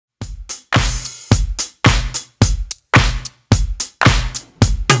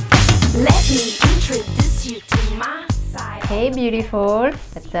Let me introduce you to my side. Hey beautiful,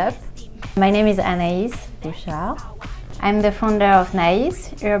 what's up? My name is Anaïs Bouchard. I'm the founder of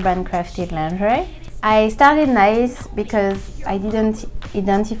Naïs, Urban Crafted Lingerie. I started Naïs because I didn't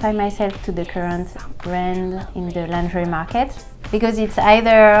identify myself to the current brand in the lingerie market, because it's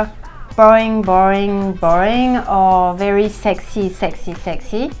either boring, or very sexy.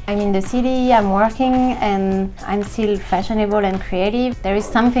 I'm in the city, I'm working, and I'm still fashionable and creative. There is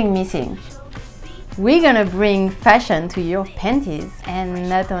something missing. We're gonna bring fashion to your panties, and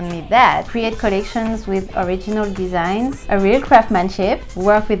not only that, create collections with original designs, a real craftsmanship,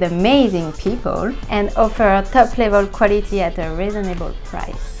 work with amazing people, and offer top-level quality at a reasonable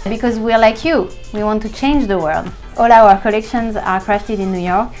price. Because we're like you, we want to change the world. All our collections are crafted in New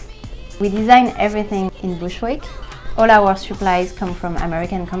York. We design everything in Bushwick. All our supplies come from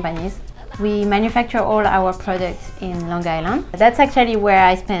American companies. We manufacture all our products in Long Island. That's actually where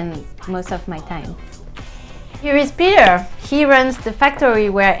I spend most of my time. Here is Peter. He runs the factory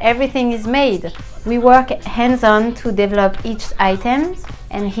where everything is made. We work hands-on to develop each item,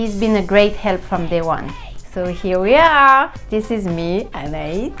 and he's been a great help from day one. So here we are. This is me,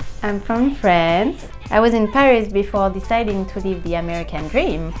 Anaïs. I'm from France. I was in Paris before deciding to live the American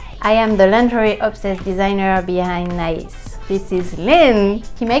dream. I am the lingerie-obsessed designer behind Naïs. This is Lynn.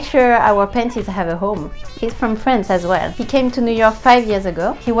 He makes sure our panties have a home. He's from France as well. He came to New York 5 years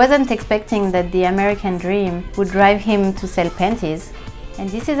ago. He wasn't expecting that the American dream would drive him to sell panties. And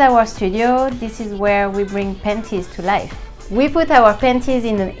this is our studio. This is where we bring panties to life. We put our panties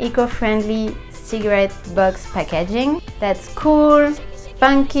in an eco-friendly cigarette box packaging that's cool,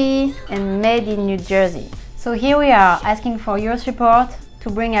 funky, and made in New Jersey. So here we are, asking for your support to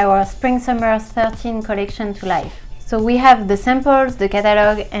bring our Spring/Summer 13 collection to life. So we have the samples, the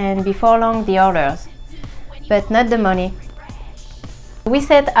catalog, and before long the orders, but not the money. We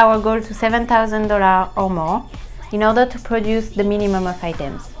set our goal to $7,000 or more in order to produce the minimum of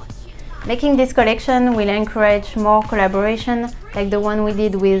items. Making this collection will encourage more collaboration like the one we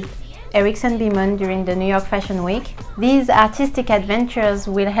did with Erickson Bimon during the New York Fashion Week. These artistic adventures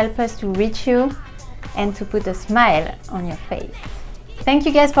will help us to reach you and to put a smile on your face. Thank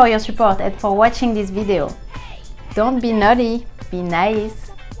you guys for your support and for watching this video. Don't be naughty, be nice.